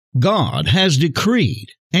God has decreed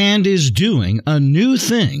and is doing a new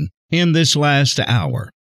thing in this last hour.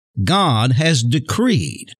 God has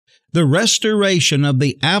decreed the restoration of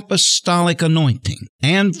the apostolic anointing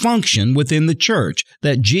and function within the church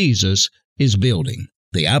that Jesus is building.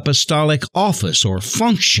 The apostolic office or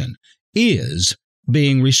function is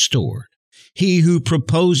being restored. He who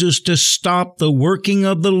proposes to stop the working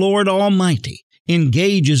of the Lord Almighty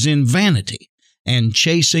engages in vanity and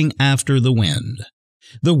chasing after the wind.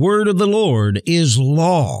 The word of the Lord is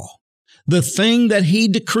law. The thing that he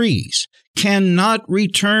decrees cannot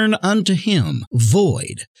return unto him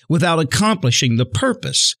void without accomplishing the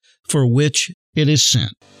purpose for which it is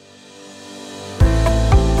sent.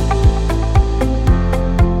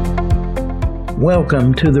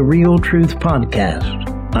 Welcome to the Real Truth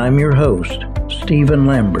Podcast. I'm your host, Stephen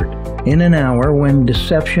Lambert. In an hour when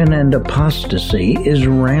deception and apostasy is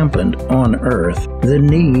rampant on earth, the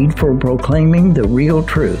need for proclaiming the real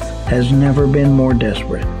truth has never been more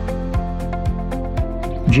desperate.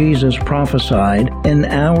 Jesus prophesied, "An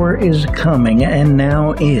hour is coming and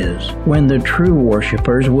now is, when the true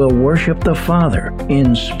worshipers will worship the Father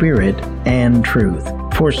in spirit and truth.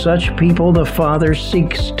 For such people the Father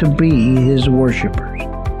seeks to be his worshipers."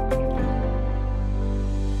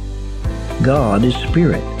 God is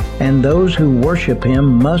spirit, and those who worship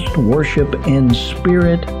him must worship in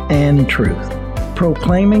spirit and truth.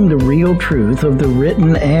 Proclaiming the real truth of the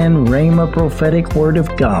written and rhema prophetic word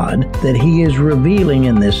of God that he is revealing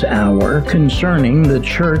in this hour concerning the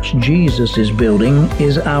church Jesus is building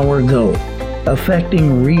is our goal.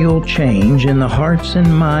 Affecting real change in the hearts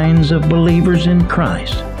and minds of believers in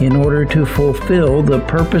Christ in order to fulfill the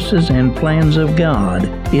purposes and plans of God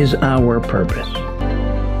is our purpose.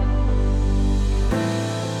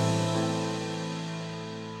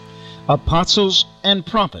 Apostles and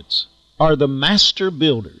prophets are the master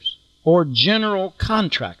builders or general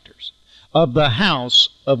contractors of the house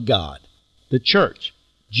of God, the church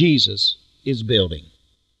Jesus is building.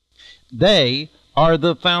 They are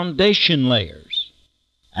the foundation layers.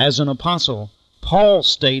 As an apostle, Paul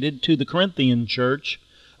stated to the Corinthian church,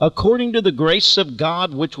 "According to the grace of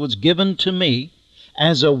God which was given to me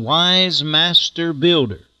as a wise master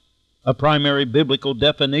builder," a primary biblical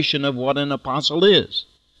definition of what an apostle is.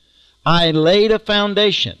 "I laid a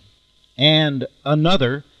foundation, and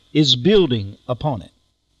another is building upon it."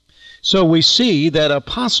 So we see that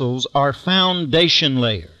apostles are foundation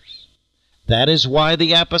layers. That is why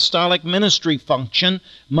the apostolic ministry function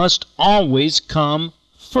must always come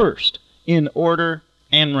first in order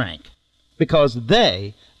and rank, because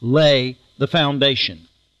they lay the foundation,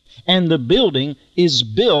 and the building is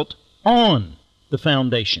built on the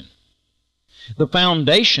foundation. The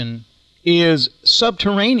foundation is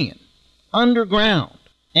subterranean, underground,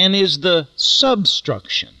 and is the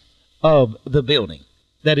substruction of the building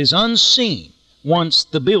that is unseen once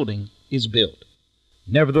the building is built.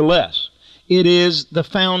 Nevertheless, it is the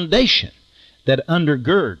foundation that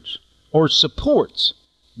undergirds or supports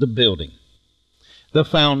the building. The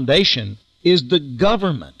foundation is the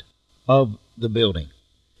government of the building.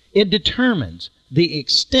 It determines the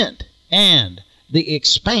extent and the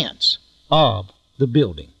expanse of the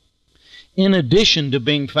building. In addition to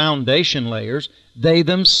being foundation layers, they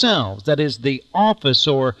themselves, that is the office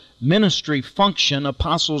or ministry function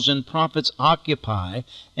apostles and prophets occupy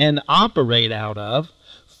and operate out of,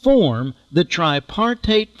 form the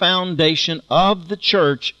tripartite foundation of the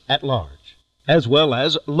church at large, as well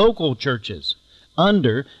as local churches,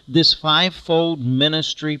 under this fivefold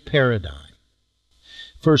ministry paradigm.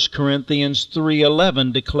 1 Corinthians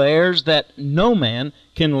 3:11 declares that no man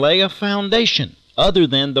can lay a foundation other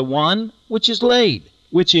than the one which is laid,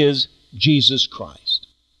 which is Jesus Christ.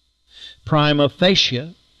 Prima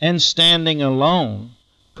facie and standing alone,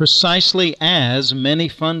 precisely as many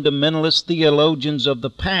fundamentalist theologians of the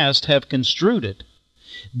past have construed it,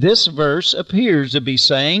 this verse appears to be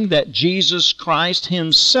saying that Jesus Christ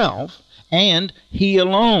himself and he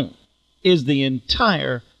alone is the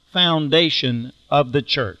entire foundation of the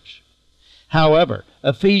church. However,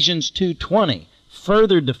 Ephesians 2:20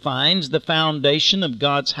 further defines the foundation of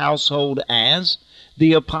God's household as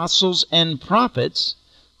the apostles and prophets,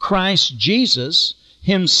 Christ Jesus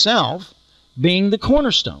himself being the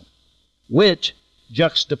cornerstone, which,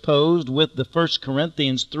 juxtaposed with the 1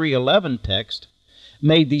 Corinthians 3:11 text,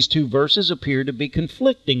 made these two verses appear to be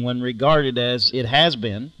conflicting when regarded as it has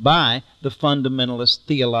been by the fundamentalist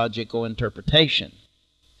theological interpretation.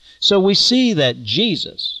 So we see that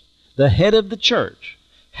Jesus, the head of the church,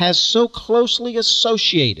 has so closely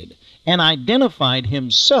associated and identified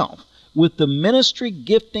himself with the ministry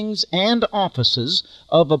giftings and offices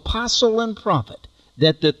of apostle and prophet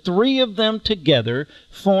that the three of them together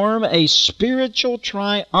form a spiritual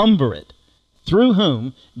triumvirate through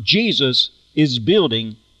whom Jesus is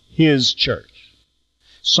building His church.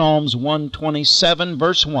 Psalms 127,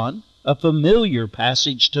 verse 1, a familiar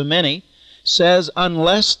passage to many, says,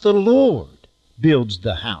 unless the Lord builds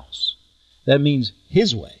the house, that means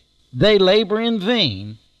His way, they labor in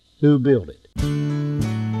vain who build it.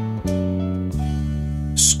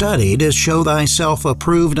 Study to show thyself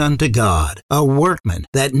approved unto God, a workman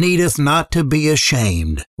that needeth not to be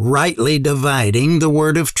ashamed, rightly dividing the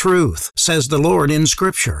word of truth, says the Lord in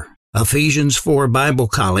Scripture. Ephesians 4 Bible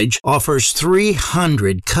College offers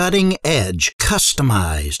 300 cutting-edge,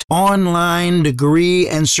 customized, online degree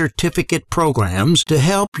and certificate programs to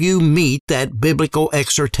help you meet that biblical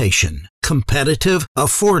exhortation. Competitive,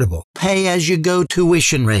 affordable, pay-as-you-go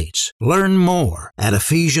tuition rates. Learn more at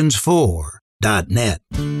Ephesians4.net.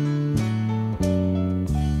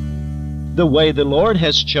 The way the Lord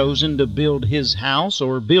has chosen to build His house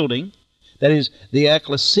or building, that is, the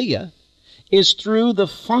ecclesia, is through the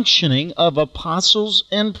functioning of apostles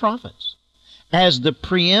and prophets as the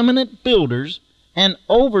preeminent builders and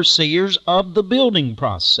overseers of the building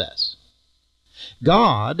process.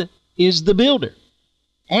 God is the builder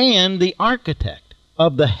and the architect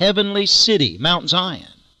of the heavenly city, Mount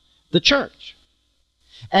Zion, the church.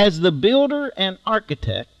 As the builder and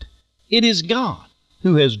architect, it is God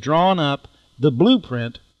who has drawn up the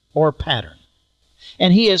blueprint or pattern,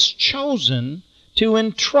 and He has chosen to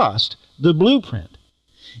entrust the blueprint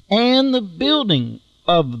and the building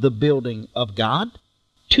of God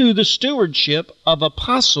to the stewardship of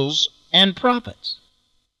apostles and prophets.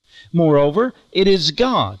 Moreover, it is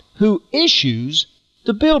God who issues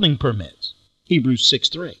the building permits, Hebrews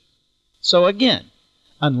 6:3. So again,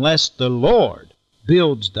 unless the Lord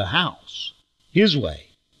builds the house His way,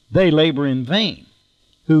 they labor in vain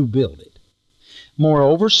who build it.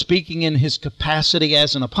 Moreover, speaking in his capacity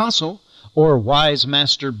as an apostle, or wise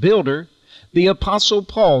master builder, the Apostle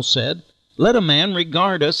Paul said, let a man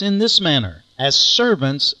regard us in this manner, as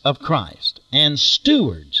servants of Christ and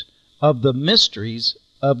stewards of the mysteries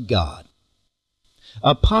of God.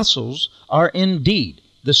 Apostles are indeed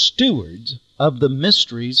the stewards of the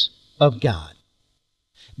mysteries of God.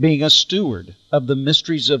 Being a steward of the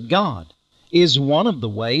mysteries of God is one of the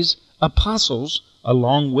ways apostles,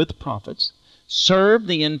 along with prophets, serve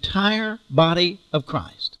the entire body of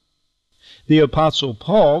Christ. The Apostle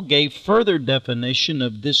Paul gave further definition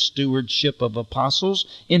of this stewardship of apostles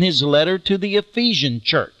in his letter to the Ephesian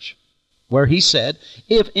church, where he said,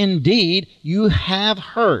 if indeed you have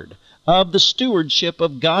heard of the stewardship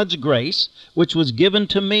of God's grace, which was given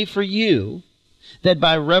to me for you, that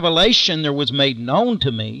by revelation there was made known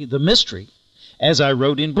to me the mystery, as I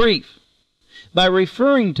wrote in brief. By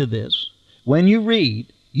referring to this, when you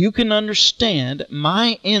read, you can understand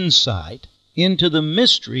my insight into the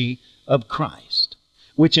mystery of Christ,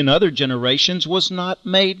 which in other generations was not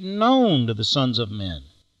made known to the sons of men,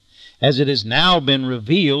 as it has now been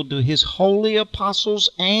revealed to His holy apostles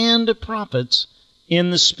and prophets in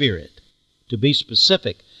the Spirit. To be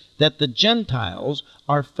specific, that the Gentiles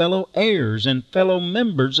are fellow heirs and fellow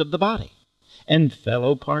members of the body, and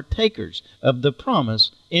fellow partakers of the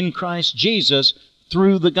promise in Christ Jesus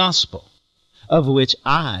through the gospel, of which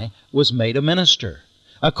I was made a minister,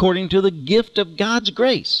 according to the gift of God's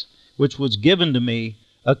grace, which was given to me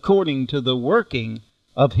according to the working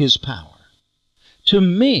of His power. To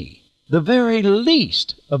me, the very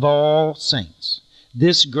least of all saints,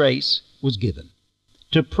 this grace was given,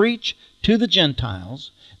 to preach to the Gentiles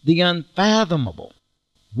the unfathomable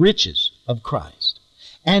riches of Christ,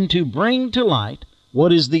 and to bring to light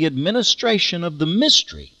what is the administration of the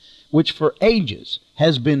mystery which for ages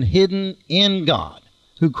has been hidden in God,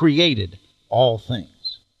 who created all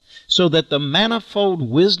things, so that the manifold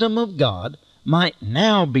wisdom of God might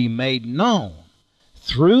now be made known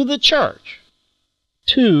through the church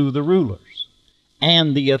to the rulers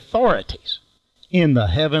and the authorities in the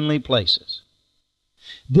heavenly places.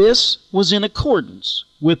 This was in accordance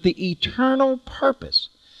with the eternal purpose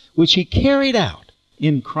which He carried out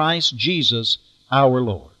in Christ Jesus our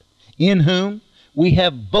Lord, in whom we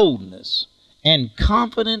have boldness and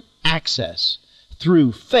confident access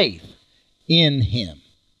through faith in Him.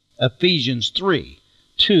 Ephesians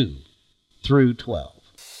 3:2-12.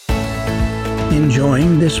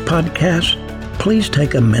 Enjoying this podcast? Please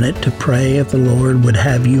take a minute to pray if the Lord would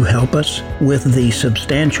have you help us with the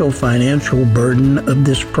substantial financial burden of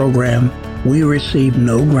this program. We receive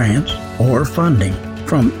no grants or funding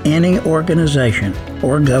from any organization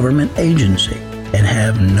or government agency and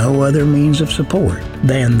have no other means of support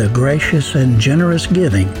than the gracious and generous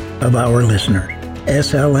giving of our listeners.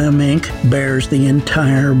 SLM Inc. bears the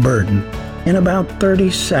entire burden. In about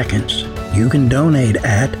 30 seconds, you can donate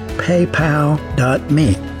at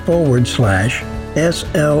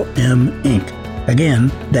paypal.me/SLM Inc.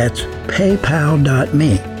 Again, that's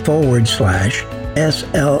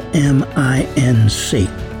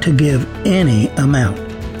paypal.me/SLMINC to give any amount.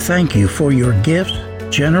 Thank you for your gifts,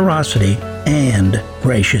 generosity, and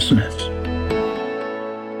graciousness.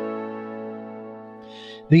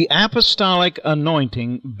 The apostolic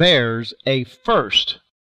anointing bears a first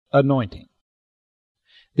anointing.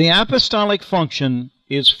 The apostolic function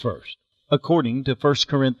is first, according to 1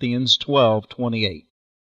 Corinthians 12:28.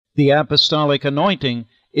 The apostolic anointing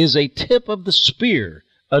is a tip of the spear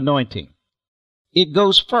anointing. It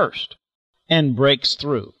goes first and breaks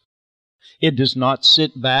through. It does not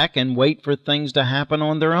sit back and wait for things to happen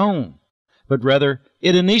on their own, but rather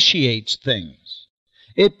it initiates things.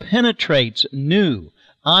 It penetrates new,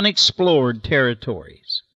 unexplored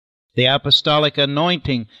territories. The apostolic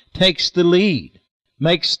anointing takes the lead,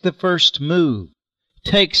 makes the first move,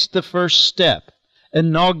 takes the first step,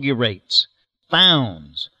 inaugurates,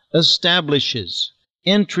 founds, establishes,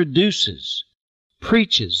 introduces,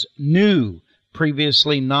 preaches new,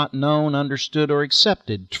 previously not known, understood, or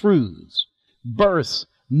accepted truths, births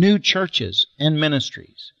new churches and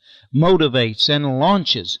ministries, motivates and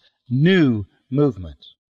launches new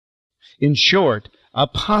movements. In short,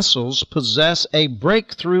 apostles possess a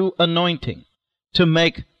breakthrough anointing to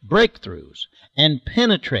make breakthroughs and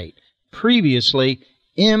penetrate previously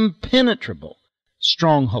impenetrable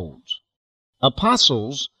strongholds.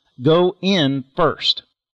 Apostles go in first.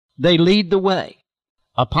 They lead the way.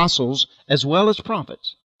 Apostles, as well as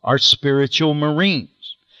prophets, are spiritual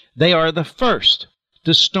marines. They are the first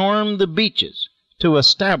to storm the beaches to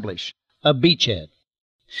establish a beachhead.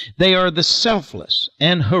 They are the selfless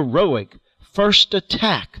and heroic first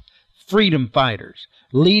attack freedom fighters,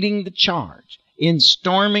 leading the charge in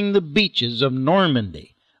storming the beaches of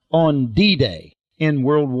Normandy on D-Day in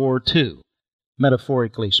World War II,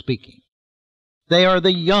 metaphorically speaking. They are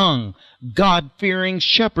the young, God-fearing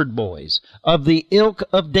shepherd boys of the ilk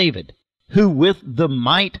of David, who with the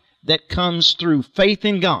might that comes through faith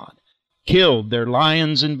in God, killed their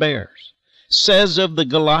lions and bears. Says of the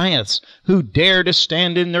Goliaths who dare to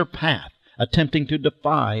stand in their path, attempting to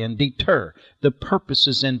defy and deter the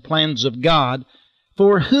purposes and plans of God,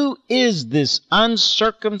 for who is this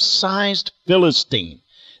uncircumcised Philistine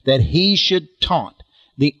that he should taunt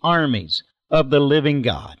the armies of the living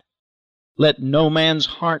God? Let no man's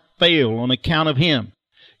heart fail on account of him.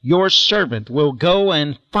 Your servant will go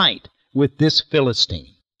and fight with this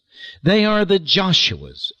Philistine. They are the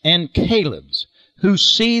Joshuas and Calebs who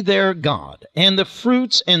see their God and the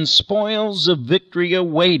fruits and spoils of victory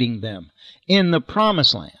awaiting them in the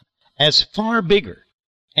promised land as far bigger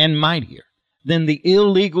and mightier than the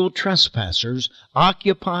illegal trespassers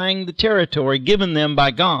occupying the territory given them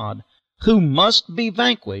by God, who must be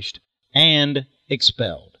vanquished and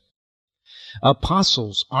expelled.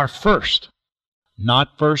 Apostles are first,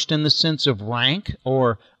 not first in the sense of rank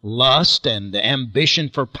or lust and ambition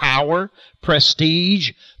for power,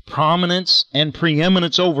 prestige, prominence, and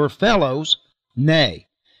preeminence over fellows. Nay,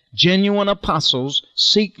 genuine apostles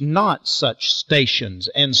seek not such stations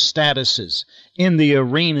and statuses in the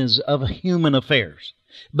arenas of human affairs,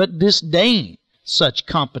 but disdain such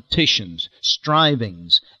competitions,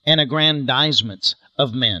 strivings, and aggrandizements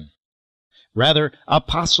of men. Rather,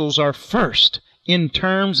 apostles are first in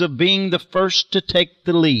terms of being the first to take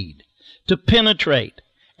the lead, to penetrate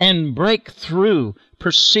and break through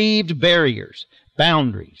perceived barriers,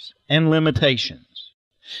 boundaries, and limitations.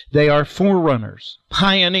 They are forerunners,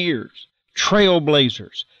 pioneers,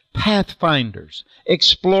 trailblazers, pathfinders,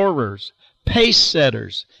 explorers,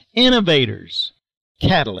 pace-setters, innovators,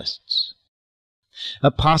 catalysts.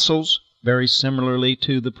 Apostles, very similarly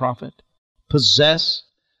to the prophet, possess,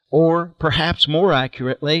 or perhaps more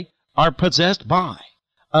accurately, are possessed by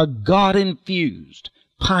a God-infused,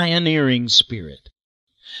 pioneering spirit.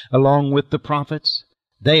 Along with the prophets,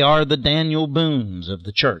 they are the Daniel Boones of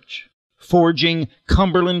the church, forging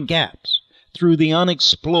Cumberland gaps through the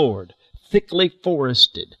unexplored, thickly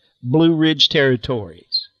forested Blue Ridge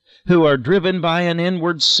territories, who are driven by an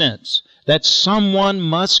inward sense that someone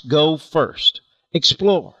must go first,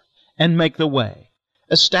 explore and make the way,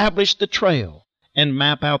 establish the trail, and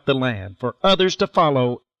map out the land for others to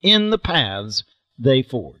follow in the paths they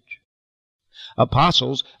forge.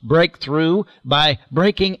 Apostles break through by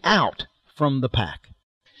breaking out from the pack.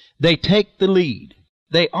 They take the lead.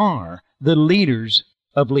 They are the leaders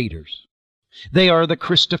of leaders. They are the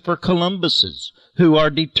Christopher Columbuses who are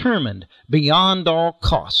determined beyond all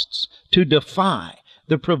costs to defy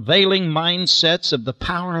the prevailing mindsets of the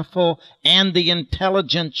powerful and the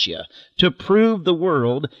intelligentsia to prove the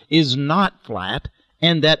world is not flat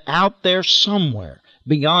and that out there somewhere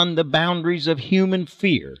beyond the boundaries of human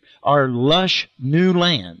fear are lush new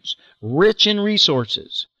lands, rich in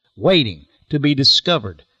resources, waiting to be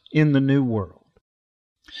discovered in the new world.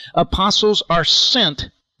 Apostles are sent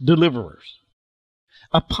deliverers.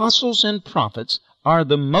 Apostles and prophets are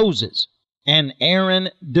the Moses and Aaron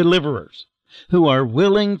deliverers who are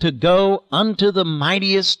willing to go unto the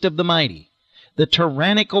mightiest of the mighty, the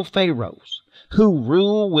tyrannical pharaohs who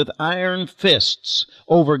rule with iron fists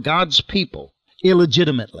over God's people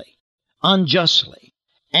illegitimately, unjustly,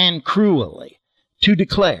 and cruelly, to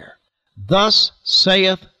declare, "Thus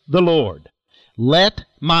saith the Lord, let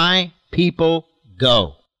my people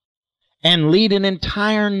go," and lead an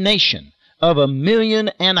entire nation of 1.5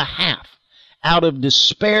 million out of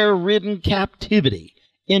despair-ridden captivity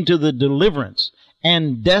into the deliverance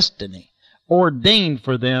and destiny ordained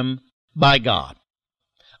for them by God.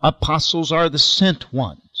 Apostles are the sent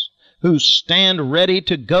ones who stand ready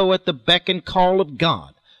to go at the beck and call of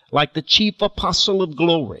God, like the chief apostle of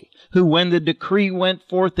glory, who, when the decree went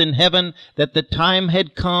forth in heaven that the time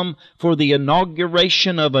had come for the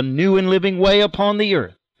inauguration of a new and living way upon the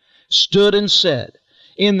earth, stood and said,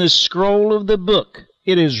 "In the scroll of the book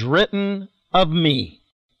it is written of me,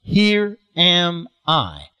 here am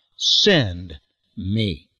I, send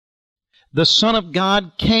me." The Son of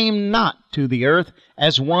God came not to the earth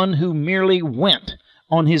as one who merely went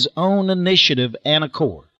on his own initiative and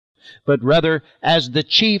accord, but rather as the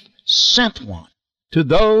chief sent one. To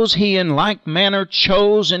those he in like manner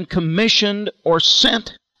chose and commissioned or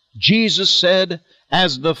sent, Jesus said,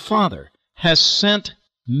 "As the Father has sent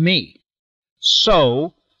me,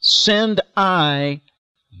 so send I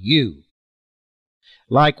you."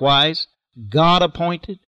 Likewise, God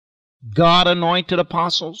appointed, God anointed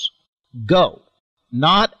apostles go,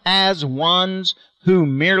 not as ones who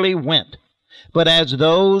merely went, but as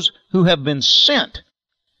those who have been sent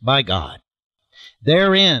by God.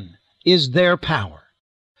 Therein is their power,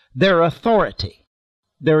 their authority,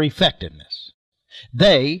 their effectiveness.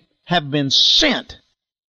 They have been sent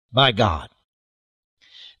by God.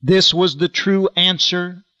 This was the true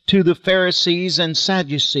answer to the Pharisees and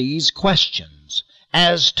Sadducees' questions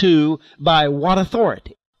as to by what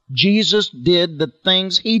authority Jesus did the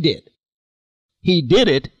things he did. He did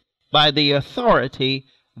it by the authority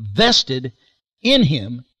vested in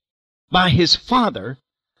him by his Father,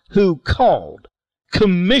 who called,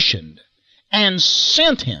 commissioned, and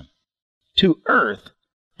sent him to earth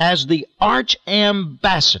as the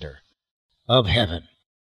arch-ambassador of heaven.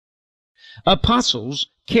 Apostles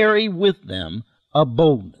carry with them a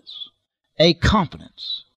boldness, a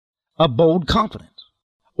confidence, a bold confidence,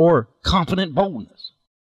 or confident boldness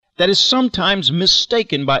that is sometimes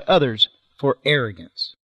mistaken by others for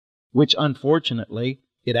arrogance, which unfortunately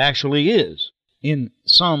it actually is in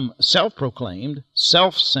some self-proclaimed,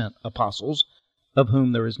 self-sent apostles, of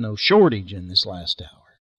whom there is no shortage in this last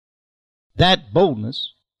hour. That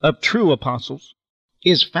boldness of true apostles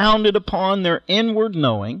is founded upon their inward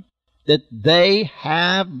knowing that they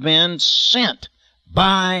have been sent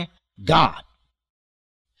by God.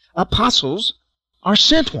 Apostles are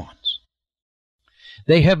sent ones.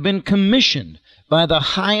 They have been commissioned by the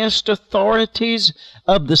highest authorities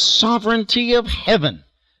of the sovereignty of heaven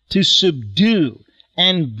to subdue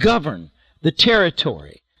and govern the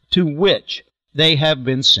territory to which they have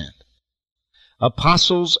been sent.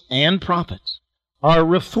 Apostles and prophets are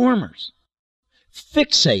reformers,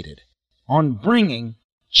 fixated on bringing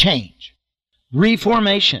change,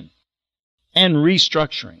 reformation, and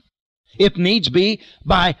restructuring, if needs be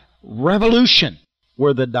by revolution,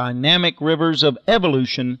 where the dynamic rivers of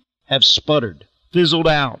evolution have sputtered, fizzled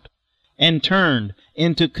out, and turned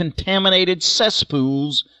into contaminated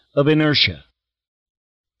cesspools of inertia.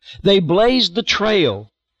 They blazed the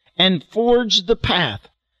trail and forged the path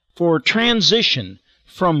for transition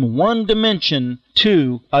from one dimension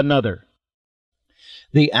to another.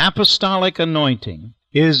 The Apostolic Anointing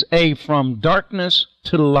is a from darkness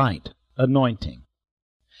to light anointing.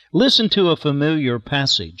 Listen to a familiar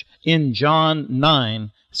passage in John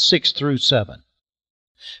 9, 6 through 7.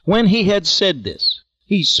 When he had said this,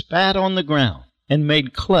 he spat on the ground and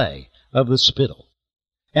made clay of the spittle,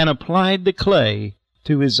 and applied the clay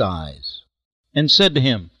to his eyes, and said to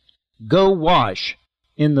him, "Go wash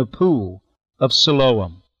in the pool of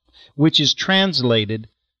Siloam," which is translated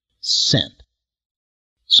sent.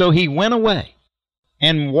 So he went away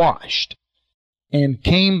and washed, and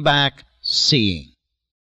came back seeing.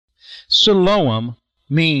 Siloam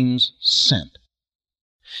means sent.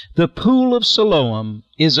 The pool of Siloam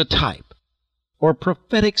is a type, or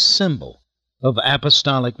prophetic symbol of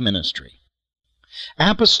apostolic ministry.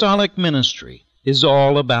 Apostolic ministry is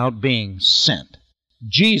all about being sent.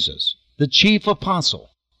 Jesus, the chief apostle,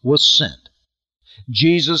 was sent.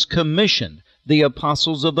 Jesus commissioned the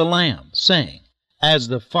apostles of the Lamb, saying, "As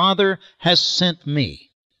the Father has sent me,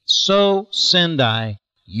 so send I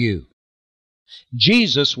you."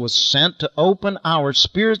 Jesus was sent to open our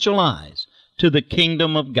spiritual eyes to the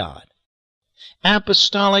kingdom of God.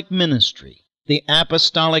 Apostolic ministry, the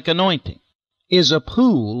apostolic anointing, is a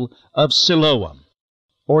pool of Siloam,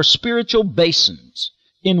 or spiritual basins,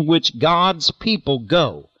 in which God's people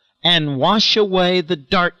go and wash away the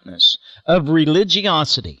darkness of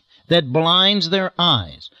religiosity that blinds their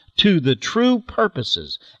eyes to the true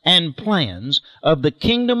purposes and plans of the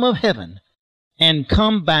kingdom of heaven, and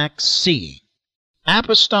come back seeing.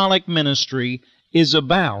 Apostolic ministry is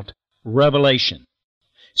about revelation,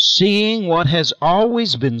 seeing what has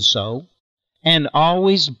always been so and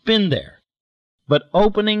always been there, but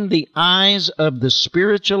opening the eyes of the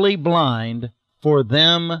spiritually blind for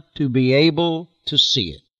them to be able to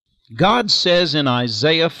see it. God says in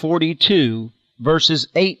Isaiah 42, verses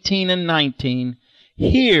 18 and 19,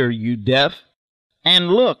 "Hear, you deaf, and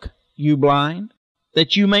look, you blind,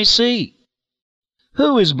 that you may see.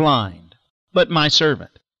 Who is blind but my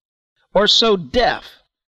servant, or so deaf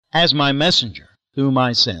as my messenger whom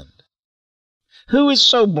I send? Who is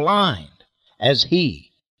so blind as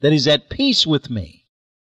he that is at peace with me,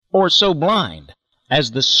 or so blind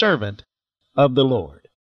as the servant of the Lord?"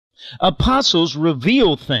 Apostles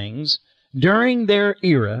reveal things during their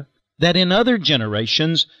era that in other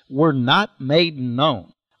generations were not made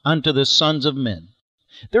known unto the sons of men.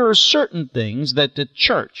 There are certain things that the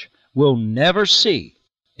church will never see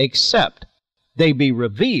except they be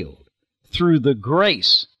revealed through the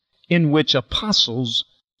grace in which apostles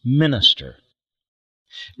minister.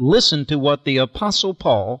 Listen to what the Apostle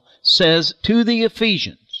Paul says to the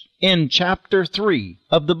Ephesians in chapter 3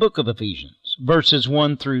 of the book of Ephesians, verses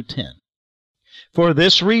 1 through 10. "For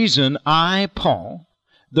this reason I, Paul,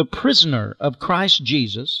 the prisoner of Christ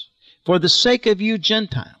Jesus, for the sake of you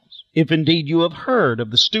Gentiles, if indeed you have heard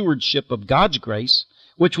of the stewardship of God's grace,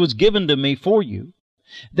 which was given to me for you,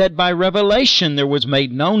 that by revelation there was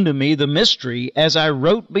made known to me the mystery, as I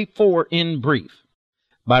wrote before in brief."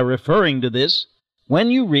 By referring to this,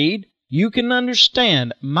 when you read, you can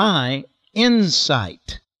understand my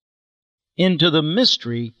insight into the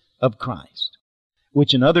mystery of Christ,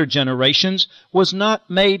 which in other generations was not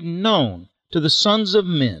made known to the sons of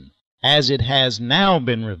men, as it has now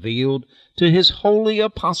been revealed to his holy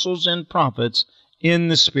apostles and prophets in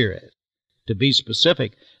the Spirit. To be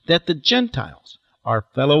specific, that the Gentiles are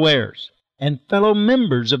fellow heirs and fellow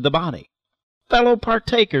members of the body, fellow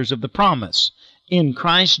partakers of the promise in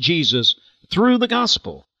Christ Jesus through the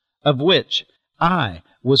gospel, of which I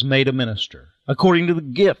was made a minister, according to the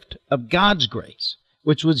gift of God's grace,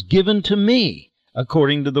 which was given to me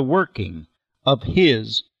according to the working of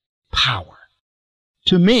his power.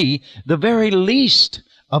 To me, the very least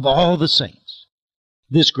of all the saints,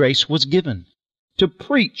 this grace was given to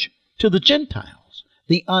preach to the Gentiles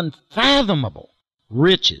the unfathomable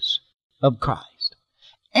riches of Christ,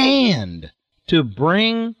 and to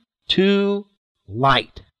bring to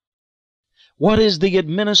light what is the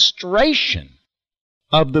administration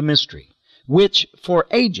of the mystery, which for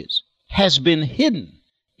ages has been hidden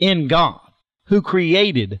in God, who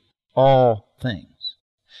created all things,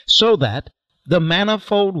 so that the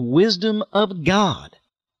manifold wisdom of God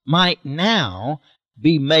might now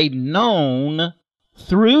be made known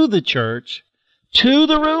through the church to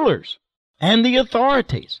the rulers and the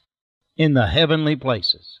authorities in the heavenly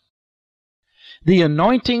places. The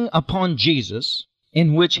anointing upon Jesus,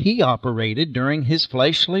 in which he operated during his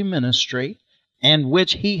fleshly ministry, and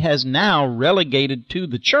which he has now relegated to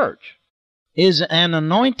the church, is an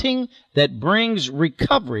anointing that brings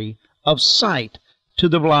recovery of sight to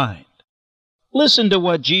the blind. Listen to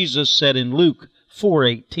what Jesus said in Luke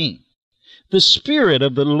 4:18. "The Spirit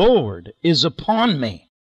of the Lord is upon me,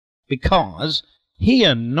 because he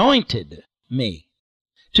anointed me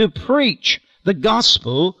to preach the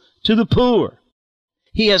gospel to the poor.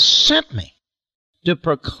 He has sent me to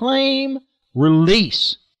proclaim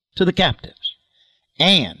release to the captives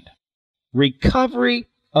and recovery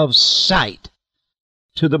of sight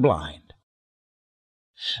to the blind."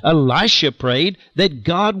 Elisha prayed that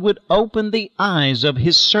God would open the eyes of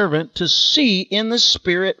his servant to see in the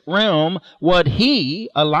spirit realm what he,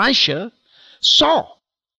 Elisha, saw,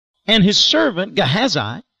 and his servant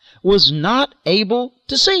Gehazi was not able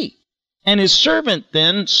to see. And his servant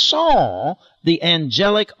then saw the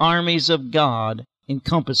angelic armies of God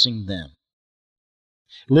encompassing them.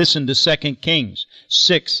 Listen to 2 Kings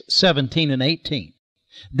 6:17 and 18.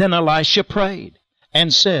 Then Elisha prayed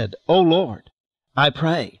and said, O Lord, I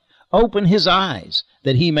pray, open his eyes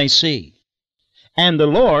that he may see. And the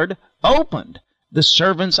Lord opened the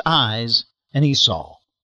servant's eyes, and he saw.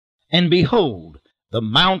 And behold, the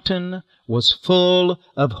mountain was full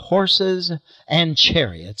of horses and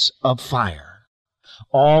chariots of fire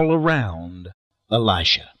all around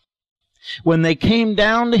Elisha. When they came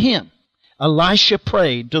down to him, Elisha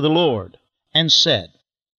prayed to the Lord and said,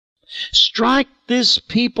 Strike this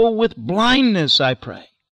people with blindness, I pray.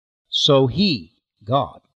 So he,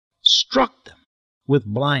 God, struck them with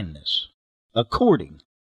blindness, according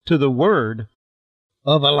to the word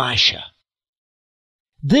of Elisha.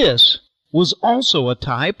 This was also a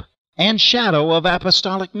type and shadow of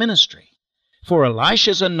apostolic ministry. For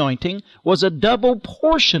Elisha's anointing was a double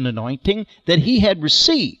portion anointing that he had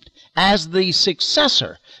received as the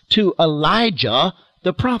successor to Elijah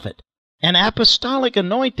the prophet. An apostolic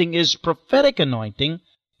anointing is prophetic anointing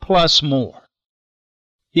plus more.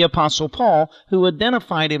 The Apostle Paul, who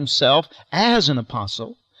identified himself as an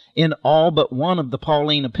apostle in all but one of the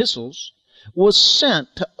Pauline epistles, was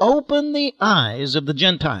sent to open the eyes of the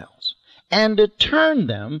Gentiles and to turn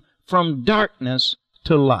them from darkness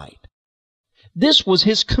to light. This was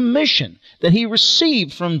his commission that he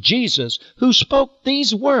received from Jesus, who spoke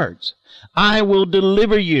these words, I will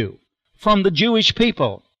deliver you from the Jewish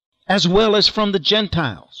people as well as from the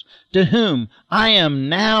Gentiles, to whom I am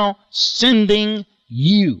now sending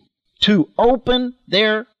you to open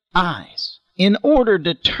their eyes in order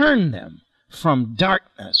to turn them from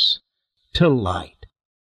darkness to light,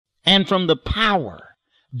 and from the power,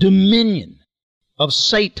 dominion of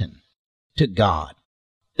Satan to God,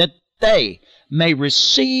 that they may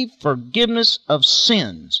receive forgiveness of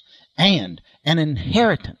sins and an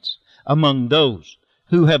inheritance among those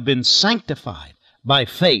who have been sanctified by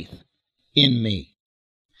faith in me.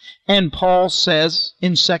 And Paul says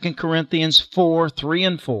in 2 Corinthians 4:3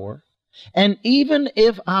 and 4, and even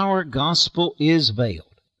if our gospel is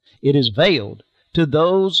veiled, it is veiled to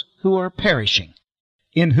those who are perishing,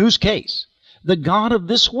 in whose case the God of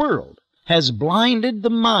this world has blinded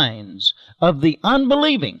the minds of the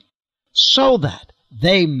unbelieving, so that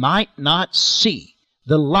they might not see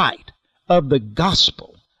the light of the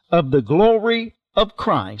gospel of the glory of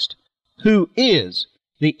Christ, who is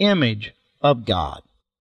the image of God.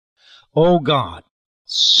 O God,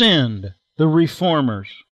 send the reformers,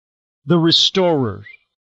 the restorers,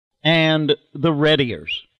 and the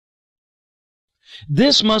readiers.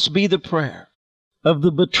 This must be the prayer of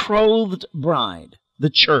the betrothed bride, the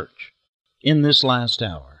church, in this last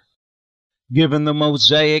hour. Given the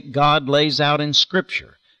mosaic God lays out in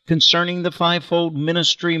Scripture concerning the fivefold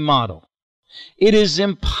ministry model, it is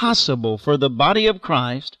impossible for the body of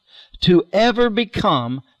Christ to ever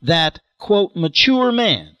become that, quote, mature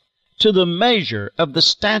man to the measure of the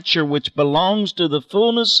stature which belongs to the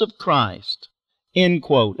fullness of Christ, end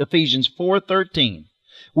quote, Ephesians 4:13,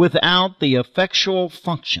 without the effectual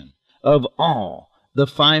function of all the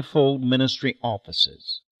fivefold ministry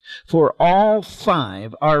offices. For all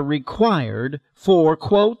five are required for,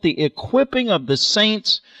 quote, the equipping of the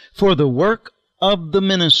saints for the work of the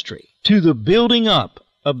ministry, to the building up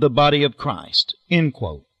of the body of Christ, end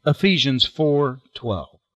quote, Ephesians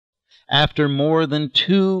 4:12. After more than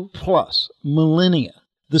 2+ millennia,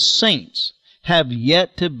 the saints have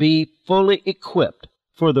yet to be fully equipped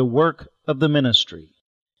for the work of the ministry.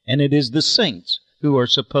 And it is the saints who are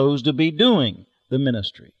supposed to be doing the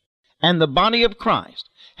ministry. And the body of Christ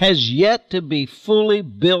has yet to be fully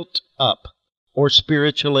built up or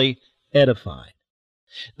spiritually edified.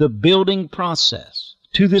 The building process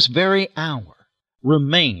to this very hour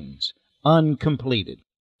remains uncompleted.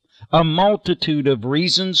 A multitude of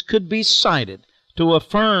reasons could be cited to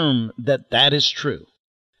affirm that that is true,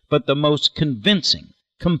 but the most convincing,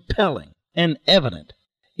 compelling, and evident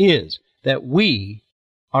is that we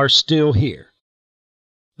are still here.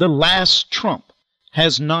 The last trump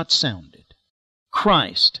has not sounded.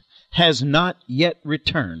 Christ has not yet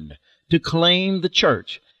returned to claim the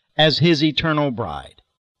church as his eternal bride,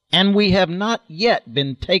 and we have not yet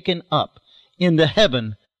been taken up into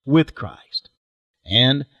heaven with Christ.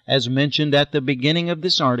 And as mentioned at the beginning of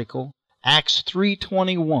this article, Acts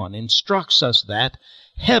 3:21 instructs us that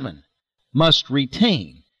heaven must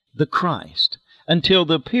retain the Christ until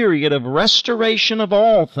the period of restoration of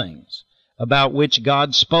all things, about which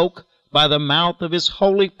God spoke by the mouth of his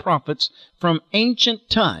holy prophets from ancient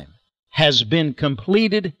time, has been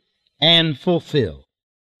completed and fulfilled.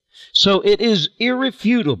 So it is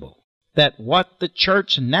irrefutable that what the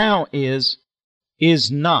church now is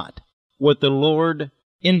not what the Lord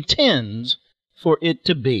intends for it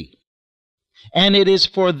to be. And it is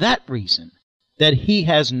for that reason that he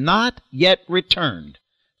has not yet returned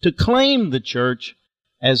to claim the church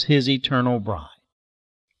as his eternal bride.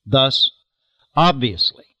 Thus,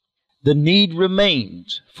 obviously, the need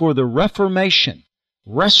remains for the reformation,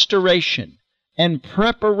 restoration, and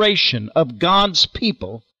preparation of God's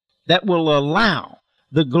people that will allow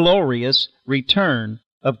the glorious return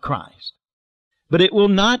of Christ. But it will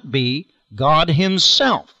not be God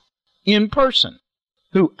himself in person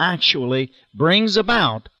who actually brings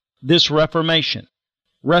about this reformation,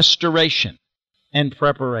 restoration, and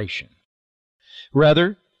preparation.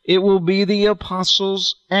 Rather, it will be the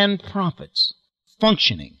apostles and prophets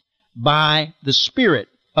functioning by the spirit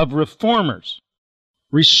of reformers,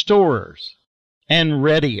 restorers, and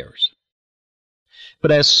readiers.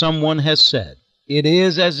 But as someone has said, it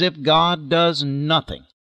is as if God does nothing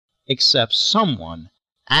except someone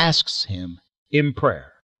asks him in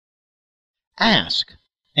prayer. Ask,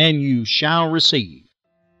 and you shall receive.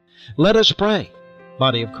 Let us pray,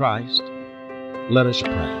 body of Christ. Let us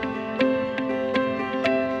pray.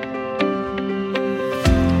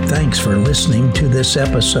 Thanks for listening to this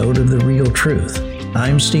episode of The Real Truth.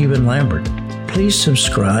 I'm Stephen Lambert. Please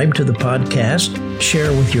subscribe to the podcast,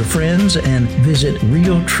 share with your friends, and visit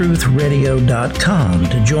realtruthradio.com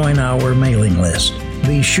to join our mailing list.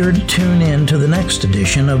 Be sure to tune in to the next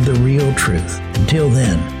edition of The Real Truth. Until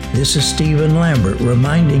then, this is Stephen Lambert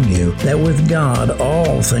reminding you that with God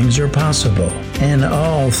all things are possible, and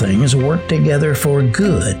all things work together for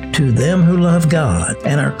good to them who love God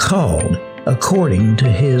and are called according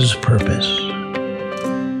to His purpose.